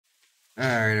All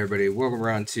right, everybody. Welcome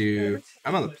around to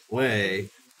I'm on the play,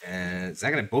 and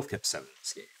Zach and I both kept 7 in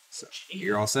this game. So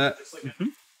you're all set.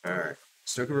 All right.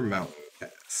 Stokeover Mountain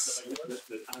Pass.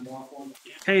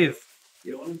 Cave.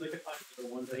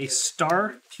 A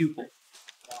star pupil.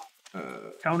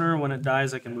 Counter, when it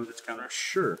dies, I can move its counter.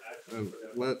 Sure.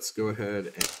 Let's go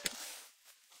ahead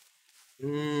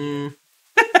and.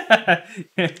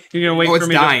 You're gonna wait Oh, for it's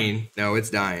me dying. No, it's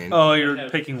dying. to... Oh, you're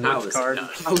picking which card?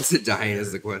 How is it dying?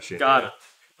 Is the question. Got it.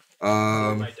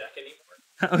 Um.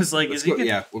 I was like, is he gonna...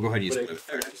 Yeah, we'll go ahead and use it.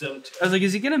 I was like,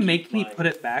 is he gonna make me put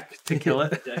it back to kill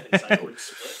it?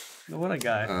 What a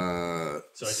guy.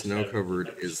 Snow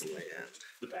covered is land.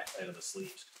 The back side of the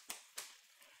sleeves.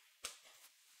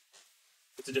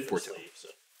 It's a different sleeve, so.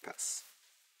 Pass.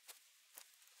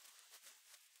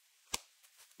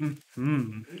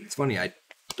 Mm-hmm. It's funny, I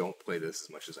don't play this as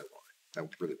much as I want. I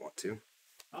really want to.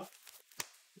 Huh?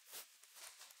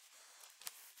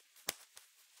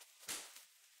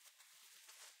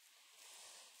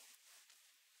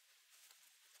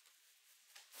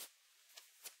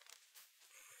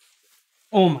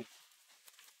 Oh my...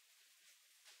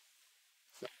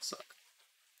 That suck.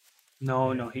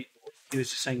 No, he was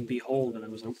just saying behold, and I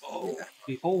was like, oh, yeah.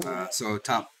 Behold. So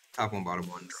top one, bottom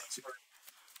one, draw 2.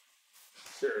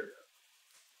 Sure.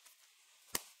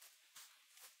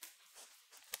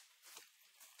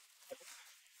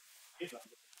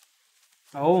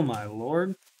 Oh my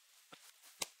lord.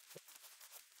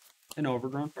 An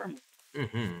overgrown farm.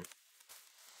 Mm-hmm.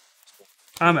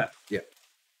 Combat. Yeah.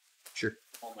 Sure.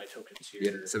 All my tokens here.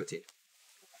 Yeah, 17.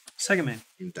 Second man.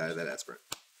 You can die to that aspirant.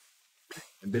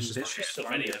 Ambitious. Ambitious. So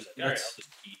many of them. All right, I'll just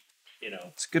keep,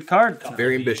 It's a good card.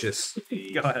 Very ambitious.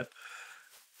 Go ahead.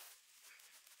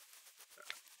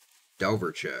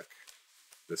 Delver check.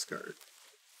 This card.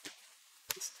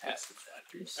 passive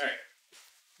factors. All right.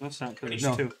 That's not because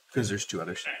No, there's two. because there's 2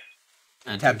 others.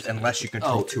 And Tapped unless you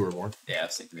control 2 or more. Yeah, I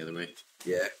was thinking the other way.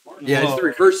 Yeah. Yeah, it's the Whoa.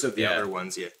 reverse of the Yeah. other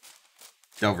ones, yeah.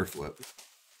 Delver flip.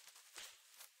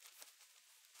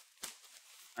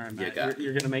 All right, You Matt, got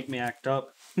you're gonna make me act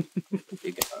up. You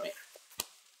got me.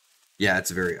 Yeah, it's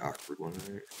a very awkward one.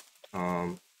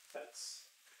 Right? That's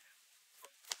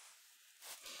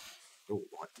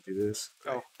Don't want to do this.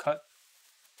 Oh, cut.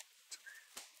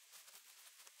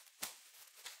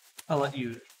 I'll let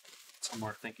you some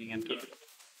more thinking into it.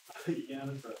 yeah,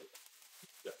 that's right.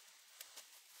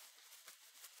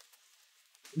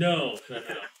 No.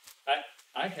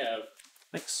 I have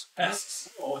Thanks. pests.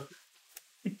 Oh.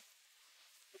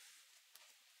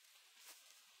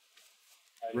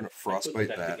 We're gonna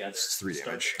frostbite that. This is 3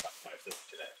 damage.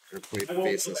 We're gonna play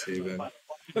Faceless Haven.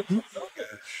 Oh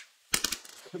gosh.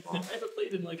 I haven't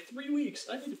played in like 3 weeks.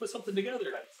 I need to put something together.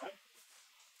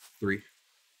 3.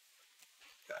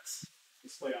 Yes.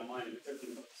 Just play online. It's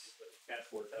everything but Cat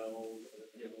Hotel.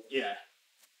 Yeah.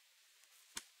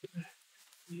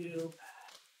 You.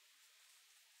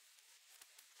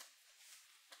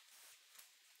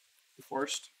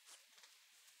 Forced.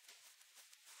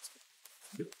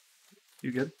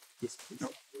 You good? Yes.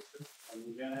 Nope.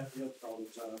 We're gonna have real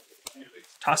problems. Anyways.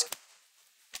 Tusk.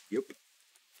 Yep.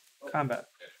 Combat.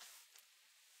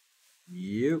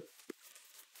 Yep.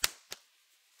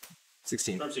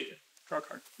 16. Storm Seeker. Draw a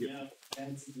card. Yeah,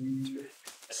 fancy dude.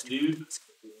 That's dude.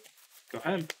 Go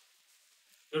ahead.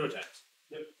 Go to attacks.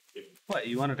 Yep. What,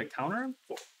 you wanted to counter him?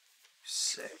 4.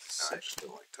 6. I just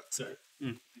don't like Tusk. Sorry.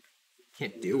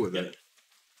 Can't deal with Yep. it.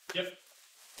 Yep.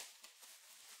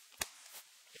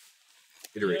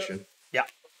 Iteration. Yeah.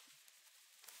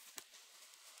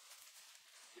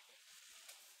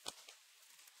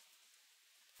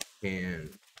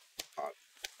 And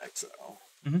exile.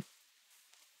 Mhm.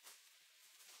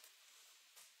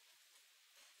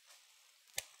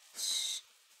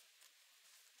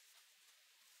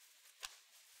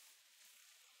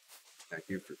 Attack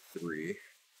you for 3.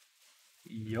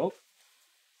 Yup.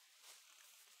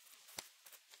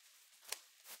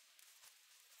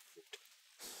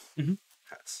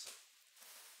 Pass.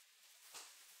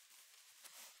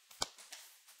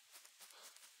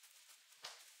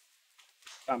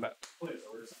 Combat. Play it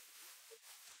over.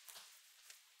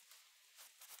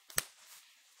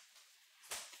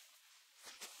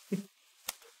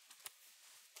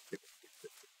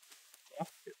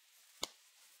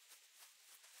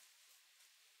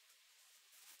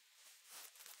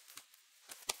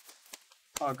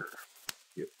 Auger.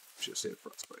 Yep. Should have said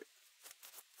frostbite.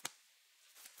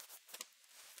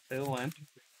 Fail land.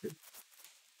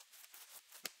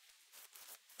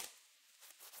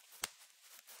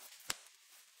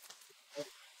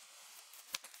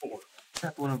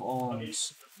 Tap one of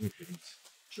alms.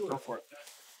 Go for it.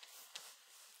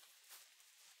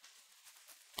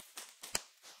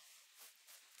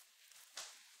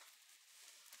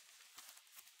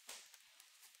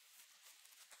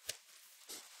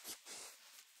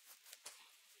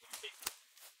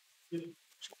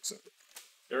 So,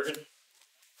 Durgan.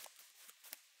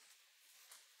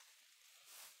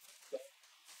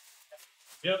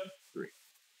 Yep. 3.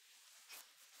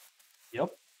 Yep.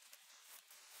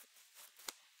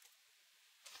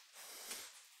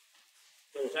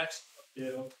 Double attacks.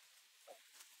 Yeah.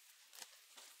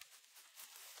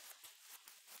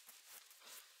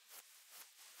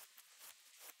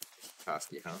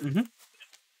 Koski, huh? Mhm.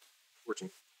 14.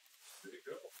 There you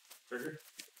go. Trigger.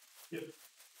 Yep.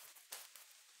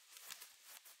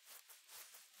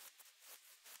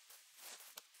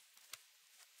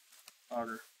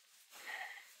 Auger.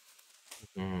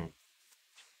 Mm.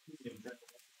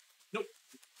 Nope.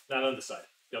 Not on the side.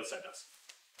 The other side does.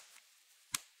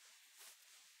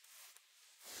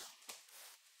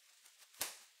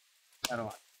 I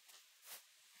don't.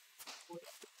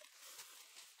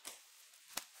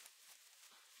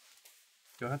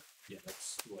 Go ahead. Yeah,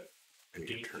 that's what. And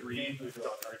your Game turn. 3.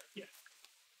 Yeah.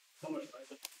 So much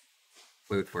nicer.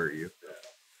 Luke, where are you?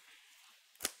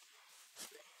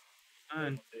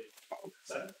 Fine.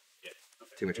 Seven? Yeah.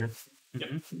 Okay. Take my turn.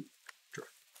 Mhm. Draw.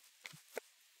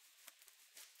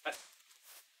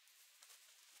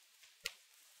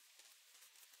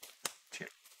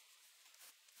 Champ.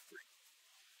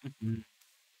 Mhm.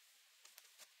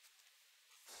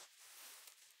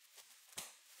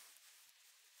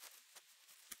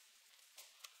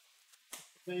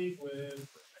 Think with.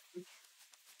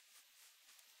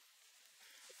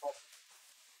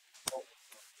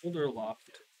 Older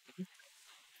loft.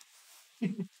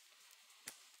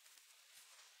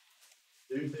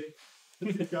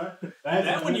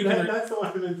 That one you can. That's the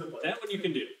one into play. That one you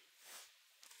can do.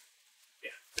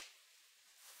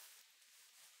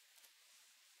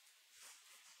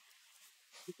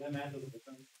 Then that doesn't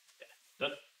become.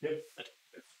 Done. Yep.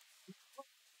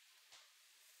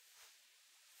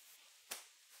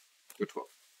 Go 12.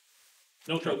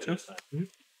 No trouble Two. this time.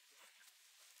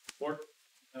 4.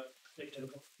 Take 2.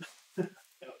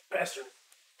 Faster.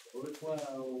 Go to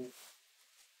 12.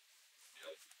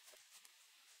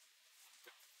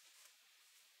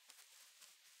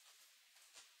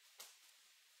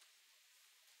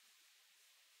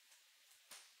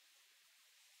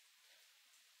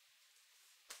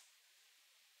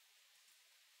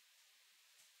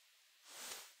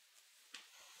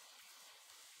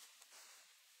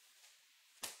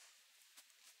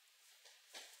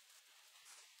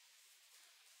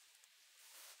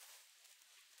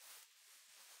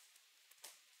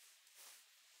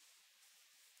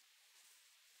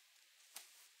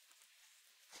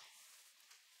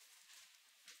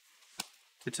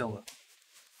 Catilla.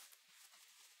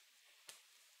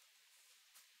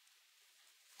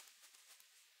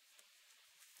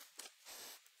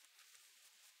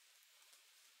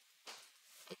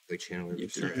 Play Chandler You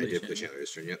this turn. can I play did play Chandler. Chandler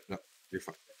this turn. Yep. No, you're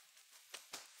fine.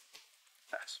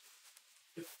 Pass.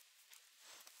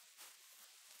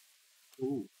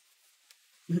 Ooh.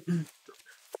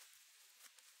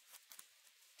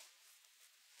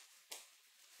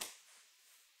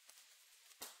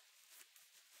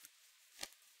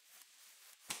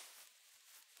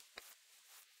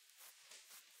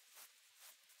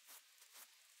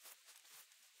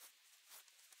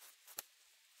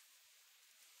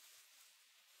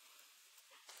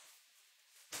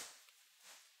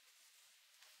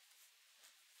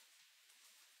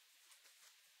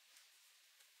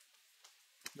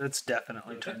 That's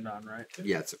definitely turned on, right?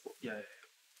 Yeah, it's a 4. Yeah.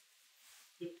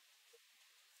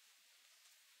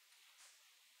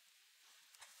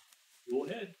 Go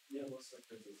ahead. Yeah, looks like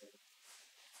this is it.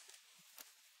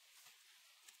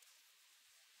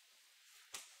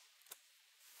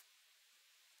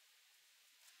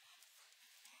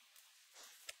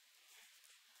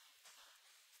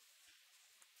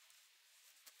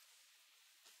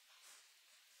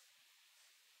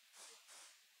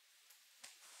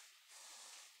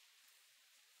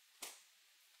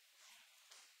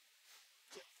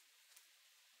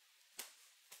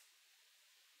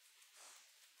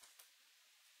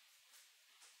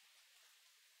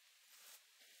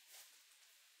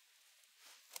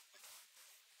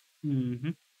 Mm-hmm.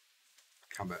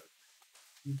 Combat.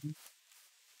 Mm-hmm.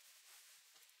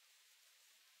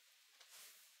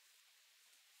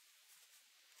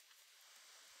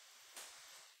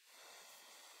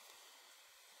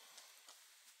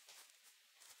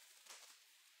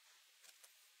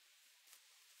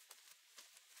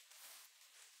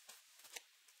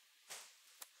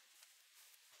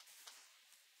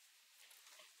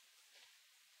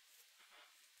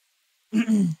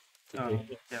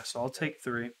 Yeah, so I'll take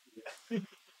 3.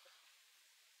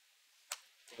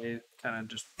 They kind of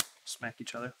just smack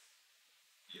each other.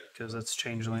 Because that's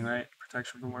changeling, right?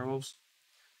 Protection from werewolves.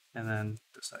 And then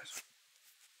this dice.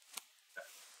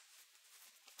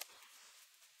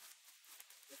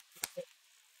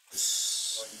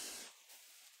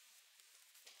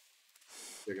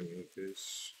 Second move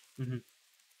is Mhm.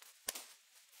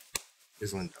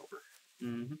 Island Delver.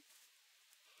 Mm-hmm.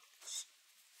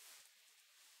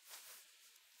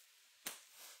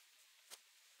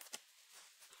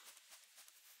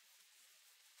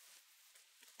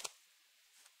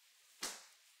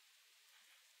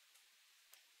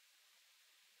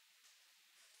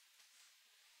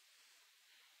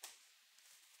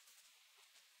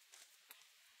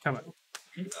 Come on.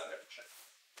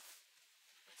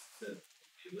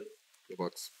 Good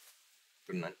bucks.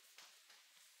 Good night.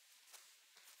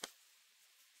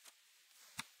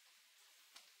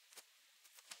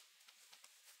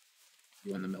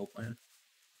 You on the mill plan?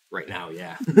 Right now,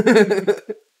 yeah.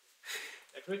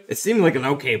 It seemed like an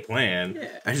okay plan.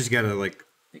 Yeah. I just gotta like,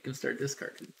 Make him start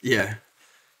discarding. yeah.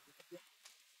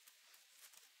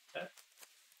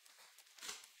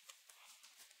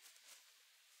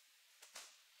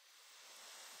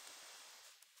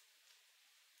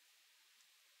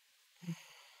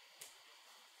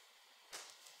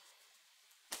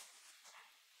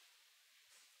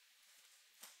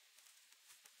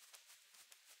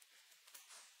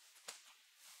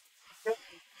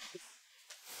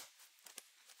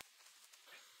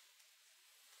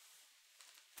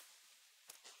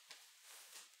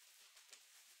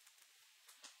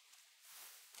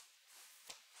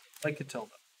 Like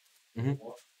Catilda. Mhm.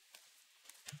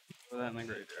 Put that in the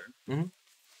graveyard. Mhm.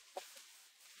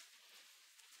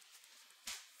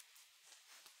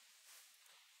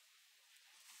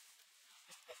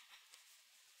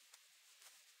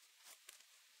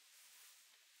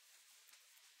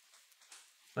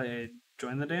 Play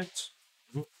Join the Dance.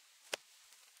 Mhm.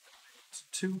 It's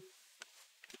 2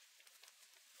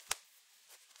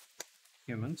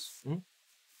 humans. Mhm.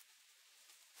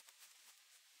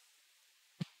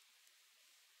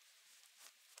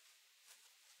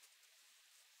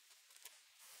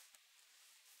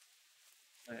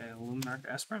 Play Luminarch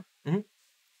Aspirant. Mhm.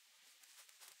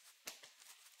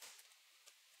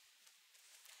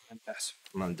 And pass.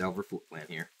 I'm on Delver flip plan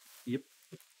here. Yep.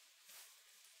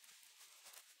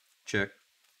 Check.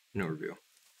 No review.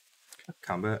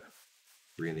 Combat.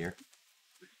 3 in the air.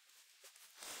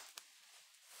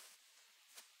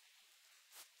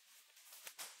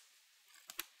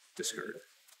 Discard.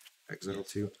 Exile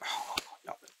 2. Oh,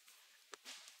 nothing.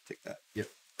 Take that. Yep.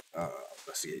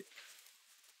 Investigate.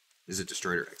 Is it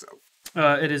destroyed or exiled?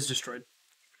 It is destroyed.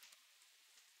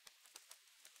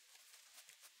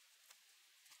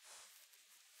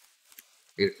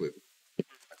 I get a clue.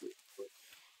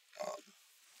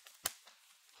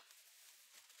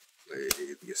 Play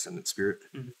the Ascendant Spirit.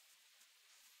 Mhm.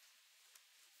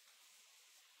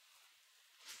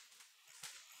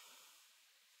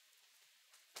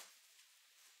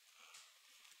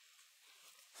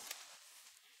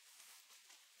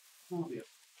 Oh, yeah.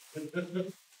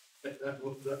 That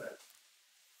was that.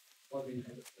 Plugging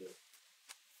in.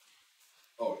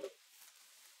 Oh,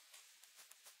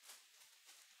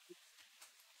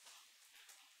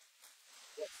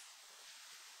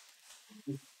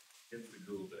 It's the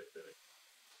Google deck that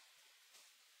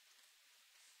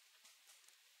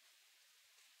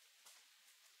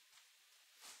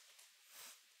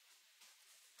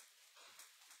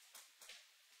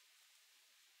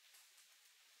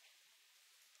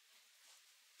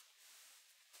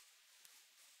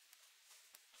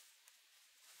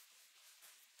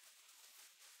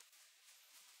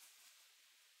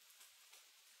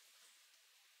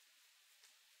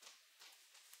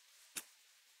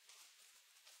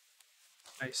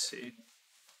I see.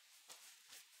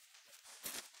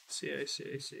 I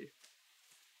see.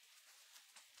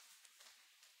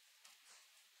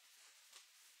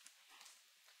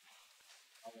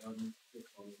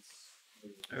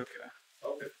 Okay.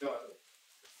 Okay, no,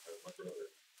 that's my brother.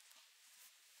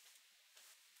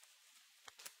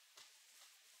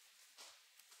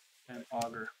 And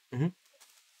Augur. Mhm.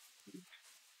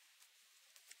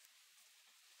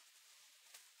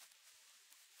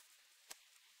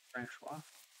 Francois.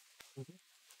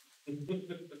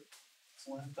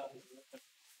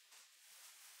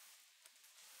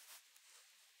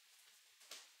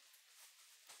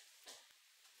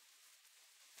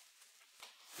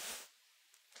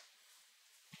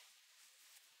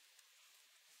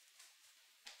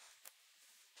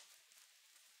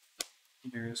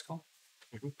 Marius Call.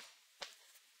 Mhm.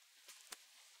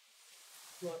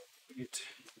 Wait.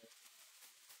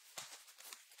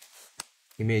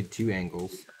 He made 2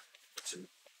 angles.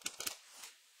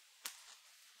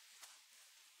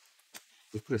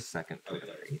 We put a second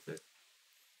underneath it.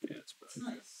 Yeah, it's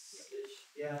better.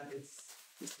 Yeah, it's.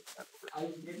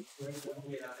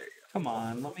 Come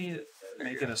on, let me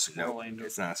make it a No, squirrel angel.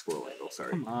 it's not a squirrel angle.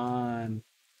 Sorry. Come on.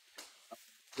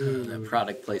 That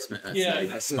product placement. That's Yeah, not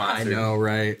even I sponsored. know,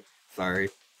 right? Sorry.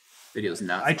 Video's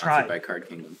not I sponsored tried. by Card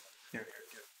Kingdom. Here.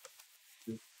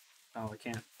 Oh, I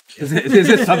can't. Is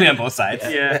it something on both sides?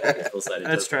 Yeah, It's both-sided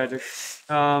that's token. tragic.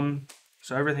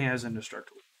 So everything has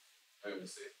indestructible I would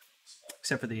say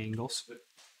except for the angles.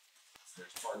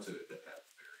 there's parts of it that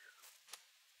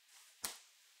have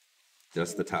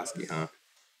Just the Toski, huh?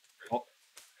 Oh.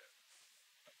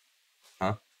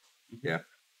 Huh? Yeah.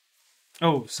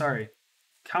 Oh, sorry.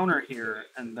 Counter here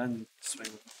and then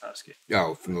swing with the basket.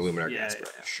 Oh, from the Luminar Yeah, Gasper.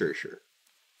 yeah. Sure.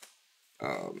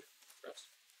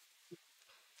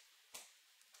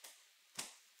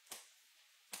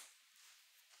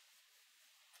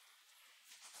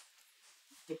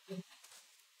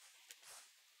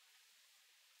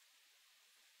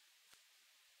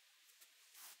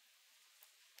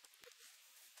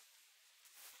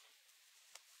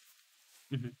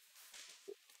 Mhm.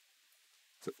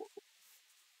 It's a 4/4.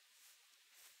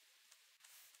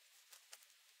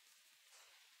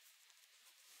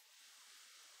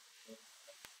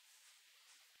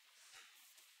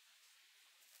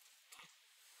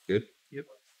 Good. Yep.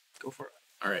 Go for it.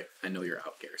 All right, I know you're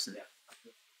out, Garrison.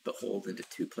 Behold into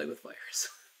 2 play with fires.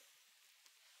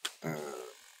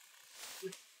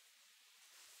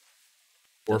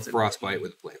 Or That's it. Frostbite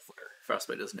with Blade Flare.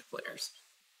 Frostbite doesn't hit players.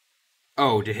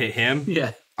 Oh, to hit him? Yeah.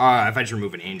 If I just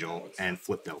remove an angel and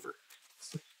flip Delver.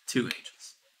 2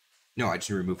 angels. No, I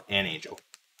just remove an angel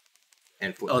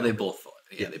and flip. Oh, they Delver. both fall.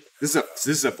 Yeah, they This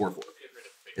is a 4/4.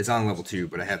 It's on level 2,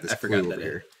 but I have this I forgot clue that over it-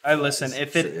 here. I listen.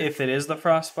 If it is the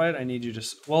frostbite, I need you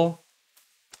to. Well,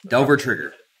 Delver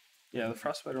trigger. yeah, the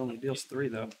frostbite only deals 3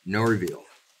 though. No reveal.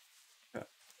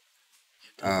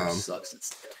 Delver sucks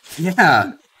instead.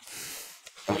 Yeah.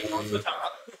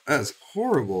 That's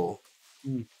horrible.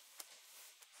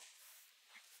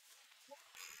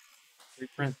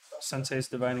 Reprint Sensei's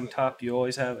Divining Top. You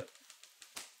always have it.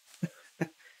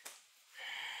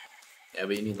 Yeah,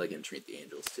 but you need like Entreat the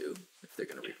Angels too if they're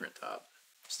gonna reprint top,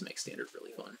 just to make standard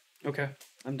really fun Okay,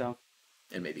 I'm down.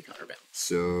 and maybe counterbalance.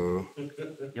 So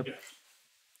Yep.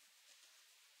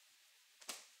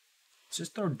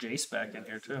 Just throw Jace back in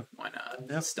here too. Why not?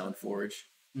 Yep. Stone Forge,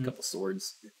 a couple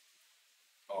swords.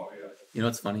 Oh yeah. You know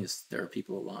what's funny is there are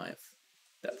people alive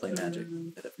that play Magic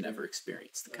that have never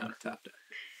experienced the countertop deck.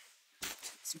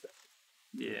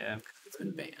 Yeah. It's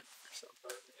been banned. So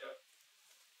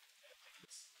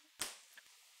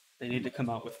They need to come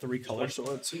out with 3 color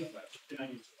swords.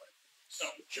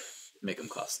 make them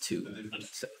cost 2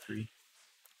 instead of 3.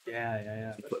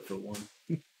 Yeah. Equip for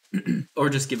 1, or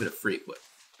just give it a free equip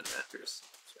when it enters.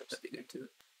 That'd be good too.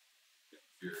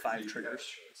 5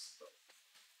 triggers.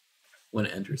 When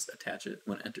it enters, attach it.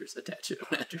 When it enters, attach it.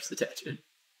 When it enters, attach it.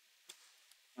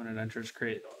 When it enters,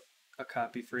 create a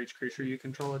copy for each creature you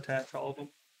control. Attach all of them.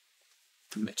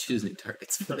 You might choose new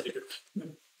targets for that.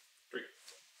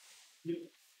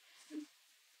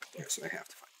 yeah, so I have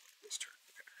to find this turn.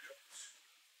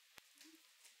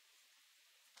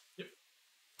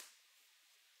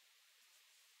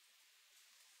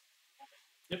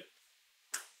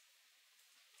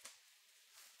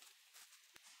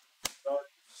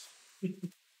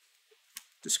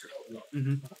 Discard.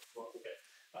 Mm-hmm.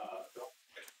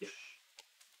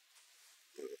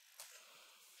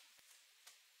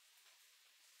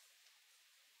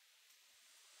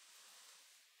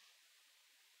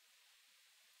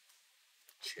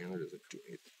 Chandler doesn't do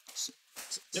anything.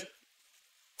 Yep.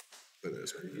 But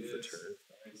that's what you for turn.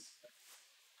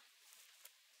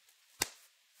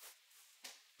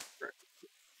 Right.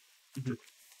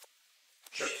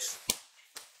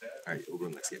 Alright, we'll go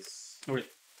next game. Okay.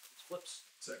 Flips.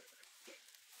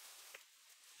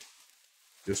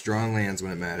 Just drawing lands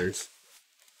when it matters.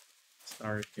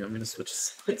 Sorry, you want me to switch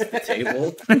sides to the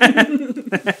table?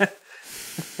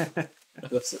 I'll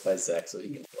go sit by Zach so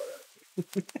he can throw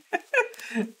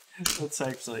it. That's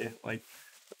actually like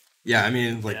Yeah, I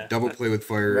mean, like Yeah. double play with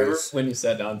fire Remember is. when you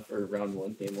sat down for round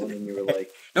 1, game 1, and you were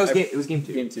like, No, it was game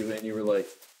 2. game 2, and you were like,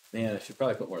 man, I should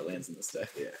probably put more lands in this deck.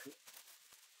 Yeah.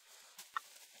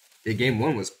 Yeah, game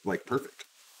 1 was like perfect.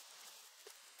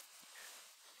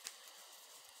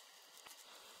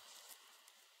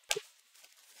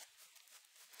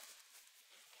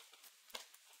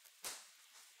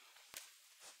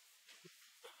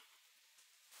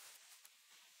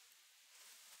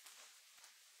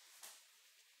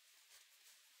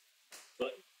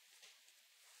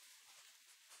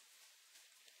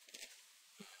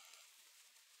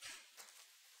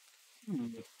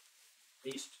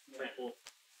 East, trample.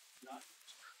 Not.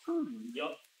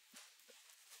 Yup.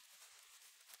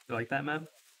 you like that, man.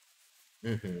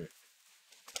 Mm-hmm.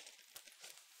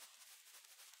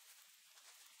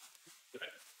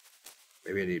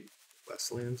 Maybe I need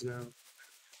less lands now.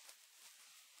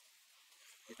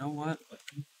 You know what?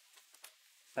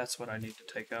 That's what I need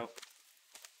to take out.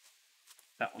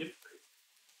 That one. Yep.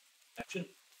 Action.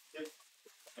 Yep.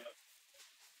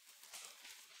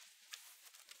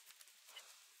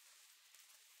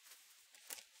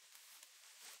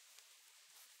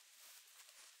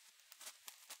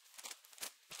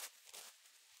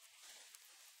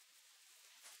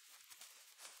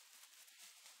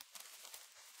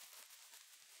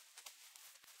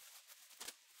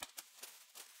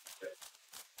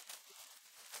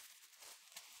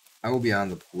 I will be on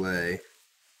the play.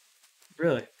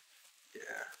 Really?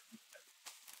 Yeah.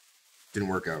 Didn't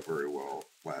work out very well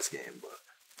last game, but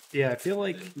Yeah, I feel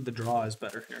like the draw is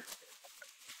better here.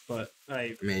 But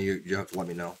I mean, you have to let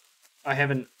me know. I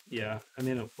haven't. Yeah, I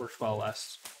mean, it worked well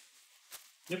last.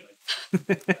 Yep.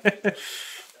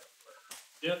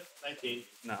 Yep. 19.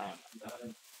 No,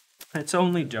 it's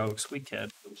only jokes. We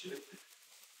kid.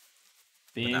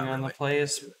 Being not on the really. play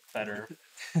is better.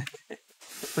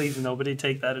 Please, nobody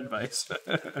take that advice.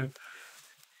 I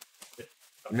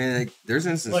mean, like, there's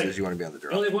instances Like, you want to be on the You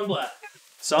draw. only have one black.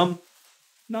 Some,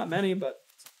 not many, but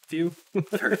few.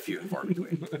 Very few and far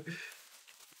between.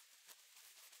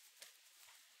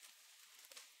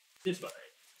 It's fine.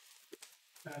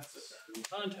 That's the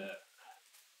contact.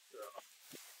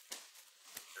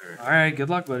 All right, good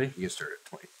luck, buddy. You can start at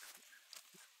 20.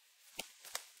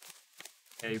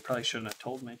 Yeah, you probably shouldn't have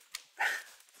told me.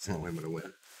 That's the only way I'm going to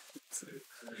win.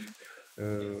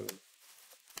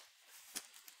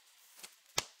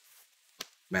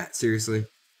 Matt, seriously?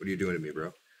 What are you doing to me,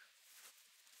 bro?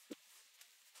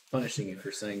 Punishing you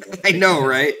for saying. I know,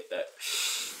 right? That.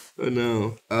 Oh,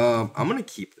 no. I'm going to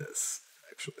keep this,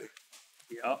 actually.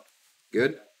 Yep.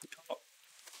 Good?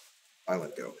 I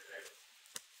let go.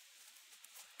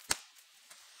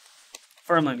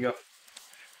 Farmland, go.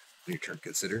 Your turn,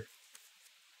 consider.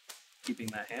 Keeping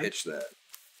that hand. Pitch that.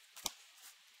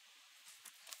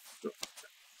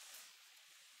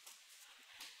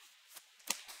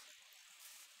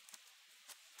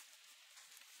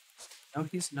 No,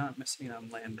 he's not missing on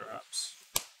land drops.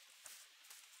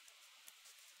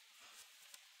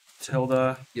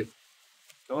 Tilda. Yep.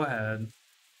 Go ahead.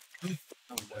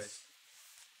 Oh boy.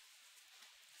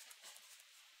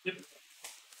 Yep.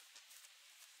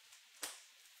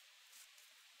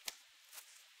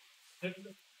 Yep.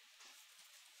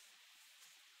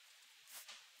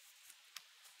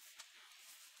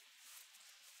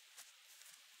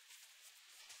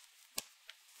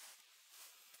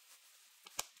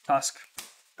 Tusk.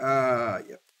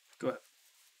 Yep. Go ahead.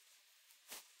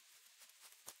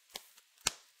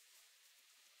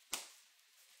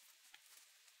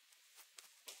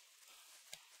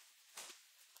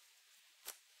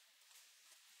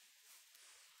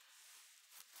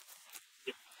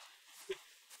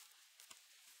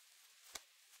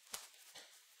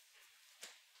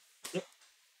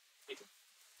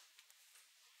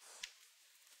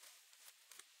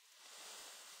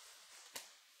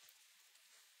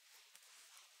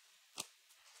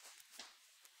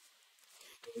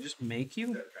 Did they just make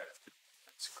you?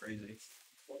 That's crazy.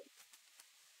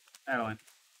 Adeline.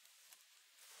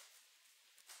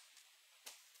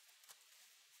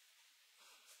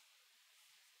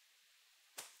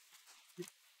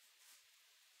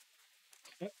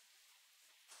 Yep.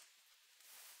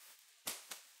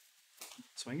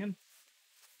 Swinging.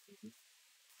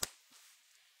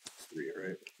 3,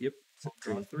 right? Yep.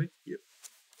 Draw 3. Yep.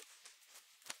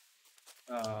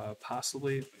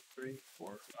 Possibly 3,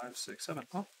 4, 5, 6, 7.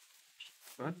 Oh,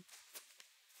 go ahead.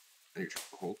 And you're trying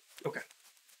to hold. Okay.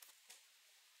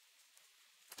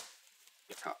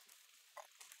 Top.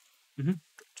 Mhm.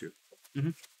 2.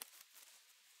 Mhm.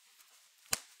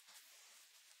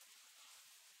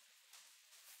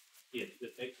 Yeah,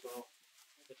 it takes well.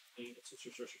 It's a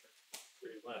sorcerer.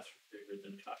 Very last greater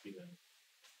than copy then.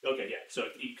 Okay, yeah. So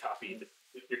if you copy,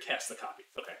 you cast the copy.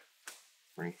 Okay.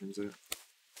 Bring hands up.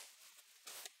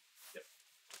 Yep.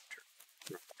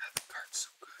 The card's so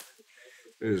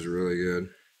good. It is really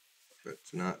good. But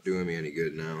it's not doing me any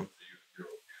good now.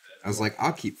 I was like,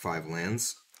 I'll keep 5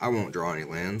 lands. I won't draw any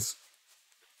lands.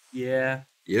 Yeah.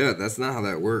 Yeah, that's not how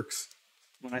that works.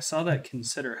 When I saw that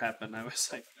consider happen, I was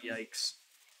like, yikes.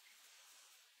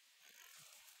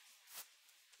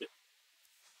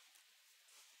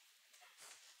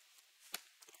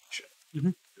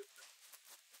 Mm-hmm.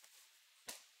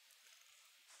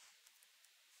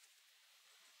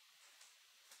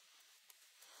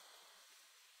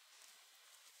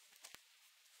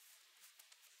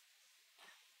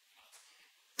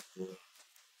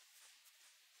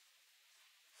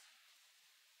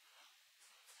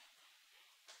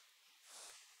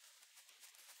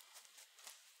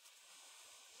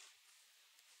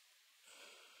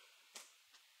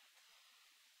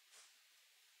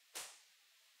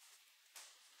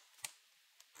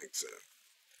 think so.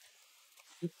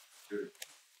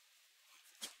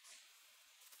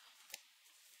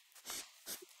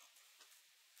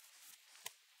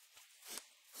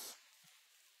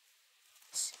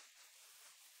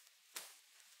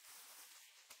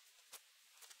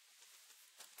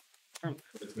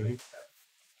 Mhm.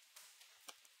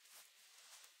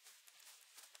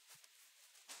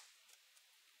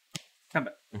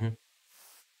 Combat.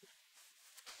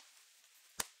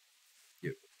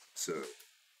 Yep. So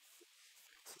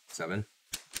 7.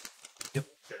 Yep.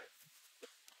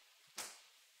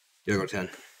 Yeah, go 10.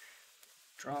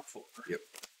 Draw 4. Yep.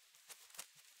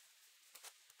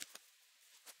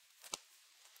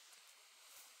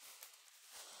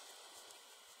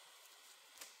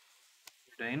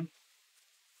 Dane.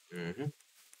 Mm-hmm.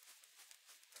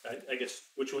 I guess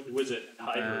which one was it?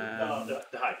 Hide or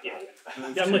the hide? Yeah.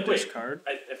 Move Yeah. I'm to like, wait. discard.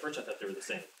 At first, I thought they were the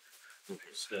same.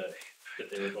 That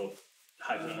they were both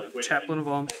hide. I'm like, wait. Chaplain of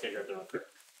all Okay, grab the wrong card.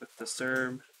 with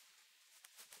Disturb,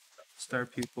 Star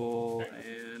Pupil,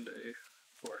 and a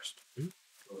Forest.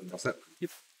 All set.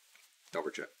 Yep.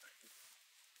 Double check.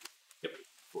 Yep.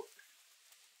 4.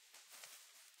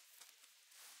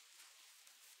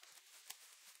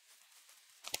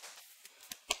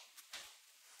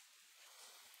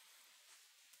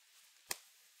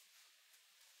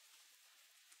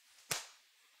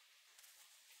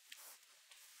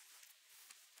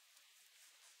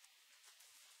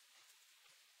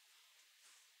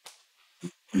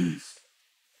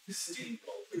 Steamboat.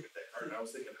 Look at that card. I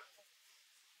was thinking.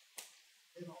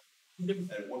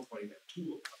 At one point, you had 2 of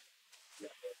them.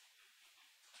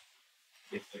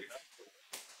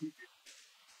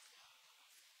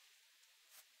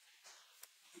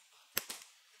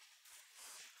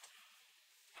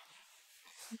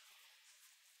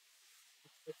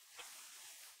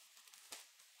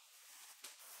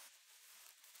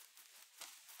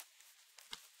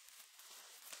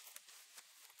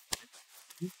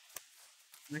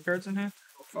 How many cards in here?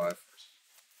 5.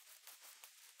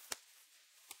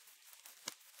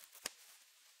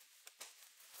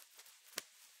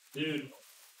 Dude.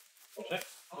 Check.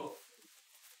 Oh.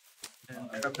 And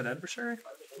Intrepid Adversary?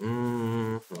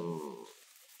 Mm-hmm.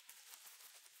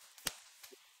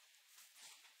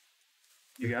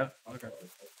 You got it? Okay.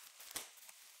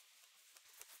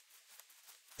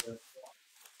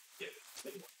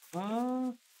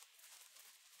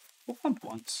 We'll pump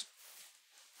once.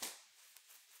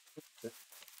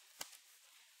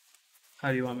 How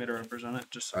do you want me to represent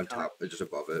it? Just On top, just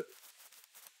above it.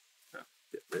 Yeah.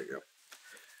 Yeah, there you go.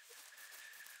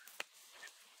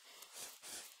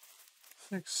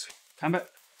 6. Combat.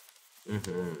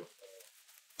 Mm-hmm.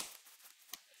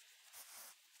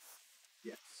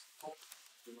 Yes.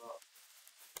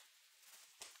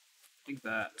 Like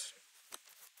that.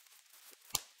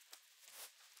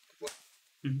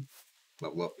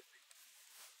 Level up.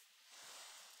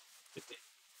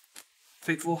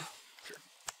 Fateful.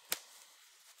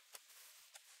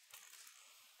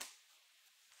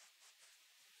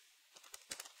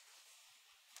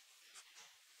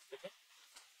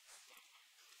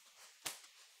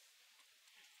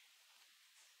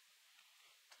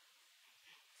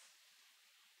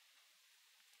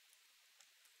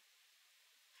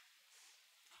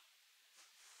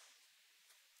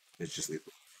 It's just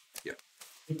lethal. Yeah.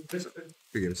 So,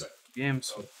 good games.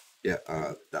 Games. Yeah,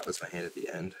 that was my hand at the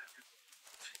end.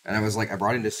 And I was like, I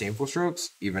brought into Shameful Strokes,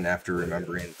 even after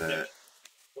remembering that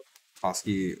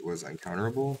Hosky was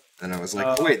uncounterable. And I was like,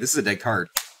 oh wait, this is a dead card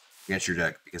against your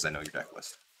deck, because I know your deck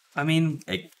list. I mean,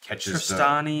 It catches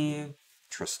Tristani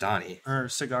Tristani. or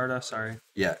Sigarda, sorry.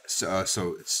 Yeah, so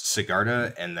it's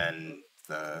Sigarda and then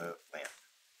the land.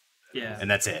 Yeah. And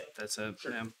that's it. That's it.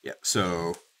 Yeah. Yeah,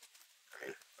 so, I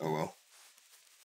mean, oh well.